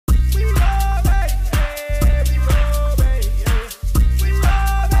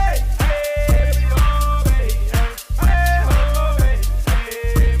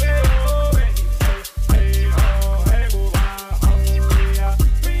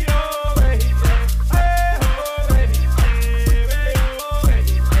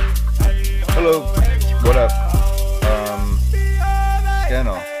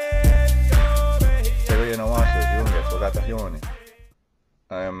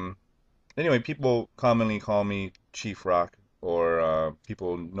Anyway, people commonly call me Chief Rock, or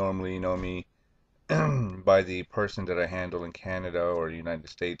people normally know me by the person that I handle in Canada or United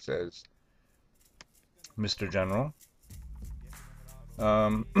States as Mr. General.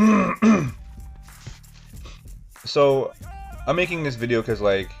 Um, so I'm making this video because,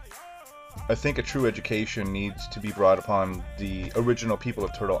 like, I think a true education needs to be brought upon the original people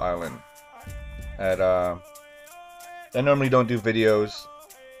of Turtle Island. At I normally don't do videos.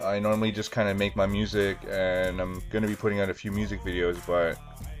 I normally just kind of make my music, and I'm gonna be putting out a few music videos, but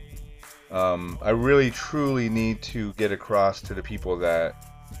I really truly need to get across to the people that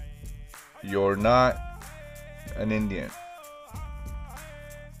you're not an Indian.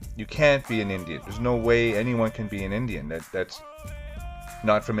 You can't be an Indian. There's no way anyone can be an Indian. That's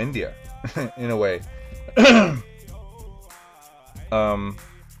not from India, in a way. um,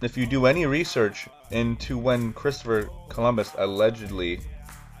 if you do any research into when Christopher Columbus allegedly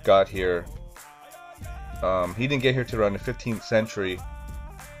got here, he didn't get here till around the 15th century,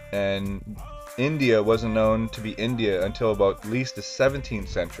 and India wasn't known to be India until about at least the 17th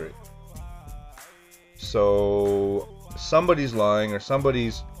century. So somebody's lying, or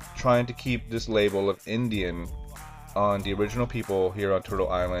somebody's trying to keep this label of Indian on the original people here on Turtle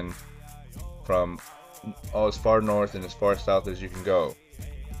Island from all as far north and as far south as you can go.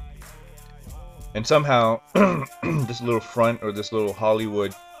 And somehow this little front, or this little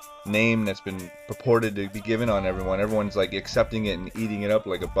Hollywood name that's been purported to be given on everyone's like accepting it and eating it up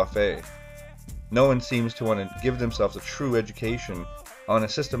like a buffet. No one seems to want to give themselves a true education on a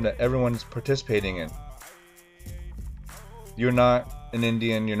system that everyone's participating in. You're not an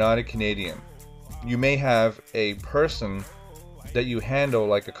Indian, you're not a Canadian. You may have a person that you handle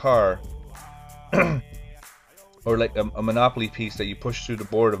like a car, or like a Monopoly piece that you push through the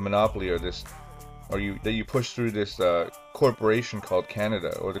board of Monopoly, or that you push through this corporation called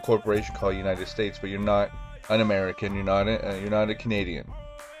Canada, or the corporation called United States, but you're not an American, you're not a Canadian.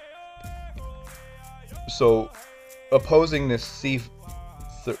 So opposing this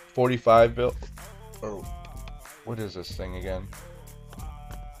C-45 bill, or what is this thing again?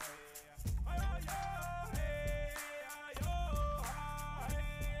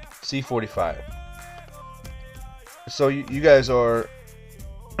 C-45. So you guys are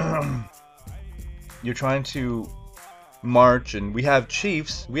you're trying to march, and we have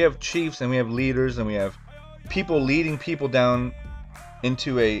chiefs, and we have leaders, and we have people leading people down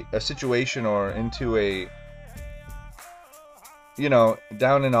into a situation, or into a,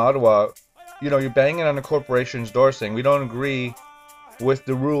 down in Ottawa, you're banging on the corporation's door saying, we don't agree with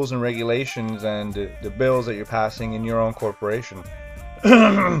the rules and regulations and the bills that you're passing in your own corporation.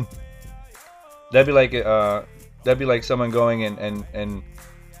 That'd be like someone going and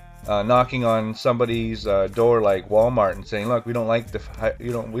knocking on somebody's door, like Walmart, and saying, "Look, we don't like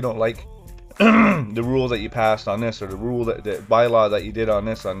we don't like the rule that you passed on this, or the bylaw that you did on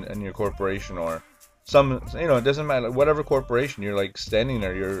this on your corporation, or some, it doesn't matter, whatever corporation." You're like standing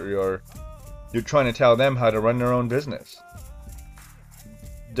there, you're trying to tell them how to run their own business.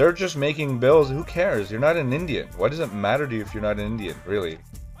 They're just making bills. Who cares? You're not an Indian. Why does it matter to you if you're not an Indian, really?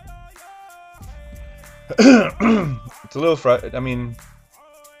 It's a little I mean,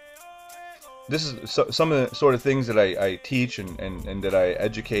 this is some of the sort of things that I teach, and that I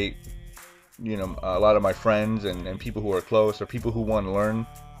educate, a lot of my friends and people who are close, or people who want to learn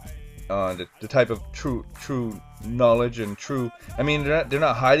the type of true knowledge and true. I mean, they're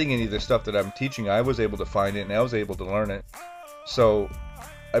not hiding any of the stuff that I'm teaching. I was able to find it, and I was able to learn it. So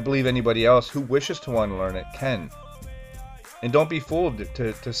I believe anybody else who wishes to want to learn it can. And don't be fooled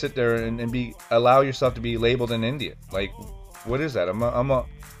to sit there and allow yourself to be labeled an Indian. Like, what is that? I'm a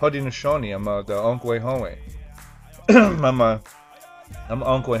Haudenosaunee. I'm the Onkwe I'm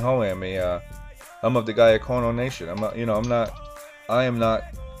Onkwe. I'm of the Gayakono Nation. I am not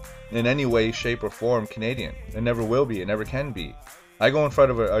in any way, shape, or form Canadian. It never will be. It never can be. I go in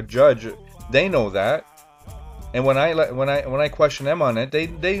front of a judge. They know that, and when I question them on it,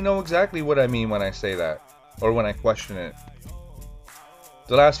 they know exactly what I mean when I say that, or when I question it.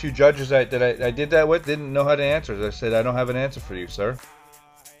 The last few judges that I did that with didn't know how to answer. I said, "I don't have an answer for you, sir."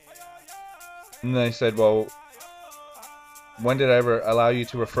 And they said, "Well, when did I ever allow you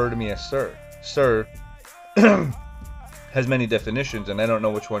to refer to me as sir?" Sir has many definitions, and I don't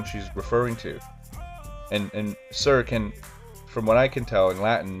know which one she's referring to. And sir can, from what I can tell in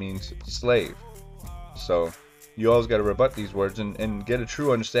Latin, means slave. So you always got to rebut these words and get a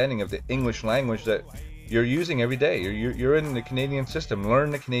true understanding of the English language that you're using every day. You're in the Canadian system.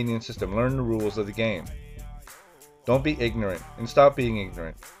 Learn the Canadian system. Learn the rules of the game. Don't be ignorant, and stop being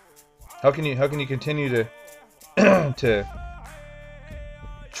ignorant. How can you continue to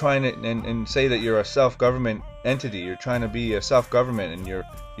trying to and say that you're a self-government entity. You're trying to be a self-government and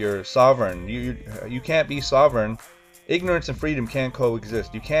you're sovereign. You can't be sovereign. Ignorance and freedom can't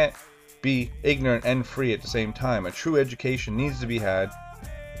coexist. You can't be ignorant and free at the same time. A true education needs to be had,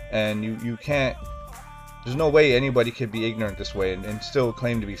 and you can't. There's no way anybody could be ignorant this way and still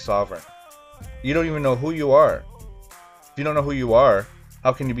claim to be sovereign. You don't even know who you are. If you don't know who you are,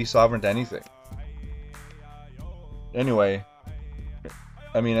 how can you be sovereign to anything? Anyway,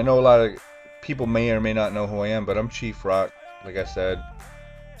 I mean, I know a lot of people may or may not know who I am, but I'm Chief Rock, like I said.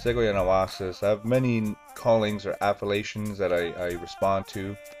 Segoya Nawasis. I have many callings or appellations that I respond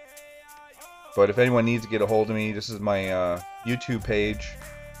to. But if anyone needs to get a hold of me, this is my YouTube page.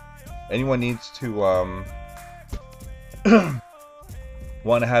 Anyone needs to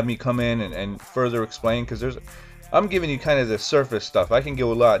want to have me come in and further explain, because I'm giving you kind of the surface stuff. I can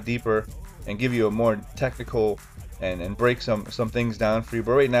go a lot deeper and give you a more technical and break some things down for you.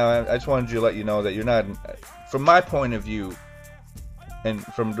 But right now, I just wanted to let you know that you're not, from my point of view, and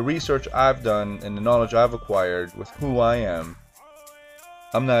from the research I've done and the knowledge I've acquired with who I am,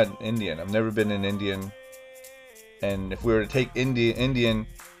 I'm not Indian. I've never been an Indian. And if we were to take Indian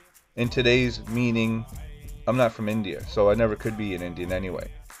in today's meaning, I'm not from India, so I never could be an Indian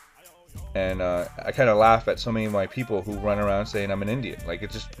anyway. And I kind of laugh at so many of my people who run around saying I'm an Indian. Like,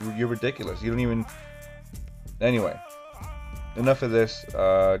 it's just, you're ridiculous. You don't even... Anyway, enough of this.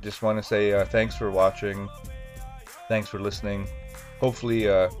 Just want to say thanks for watching. Thanks for listening. Hopefully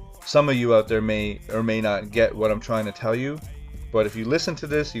some of you out there may or may not get what I'm trying to tell you. But if you listen to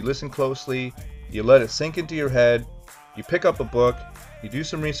this, you listen closely, you let it sink into your head, you pick up a book, you do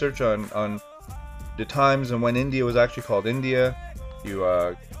some research on the times and when India was actually called India, you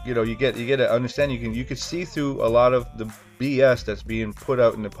know, you get to understand. You can see through a lot of the BS that's being put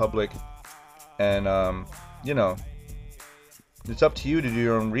out in the public, and you know, it's up to you to do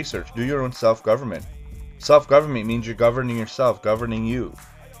your own research, do your own self-government. Self-government means you're governing yourself, governing you.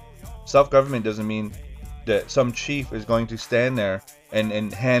 Self-government doesn't mean that some chief is going to stand there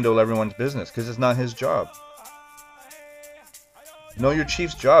and handle everyone's business, because it's not his job. Know your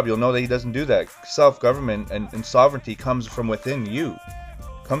chief's job. You'll know that he doesn't do that. Self-government and sovereignty comes from within you.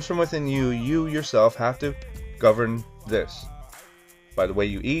 Comes from within you. You yourself have to govern this. By the way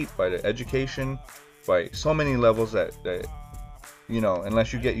you eat, by the education, by so many levels that you know,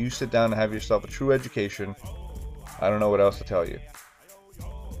 unless you sit down and have yourself a true education, I don't know what else to tell you.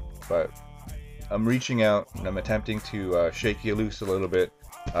 But I'm reaching out and I'm attempting to shake you loose a little bit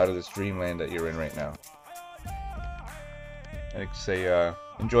out of this dreamland that you're in right now. I'd say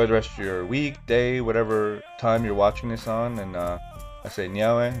enjoy the rest of your week, day, whatever time you're watching this on, and I say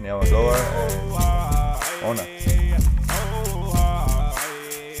nyawe, nyawe goa, and ona.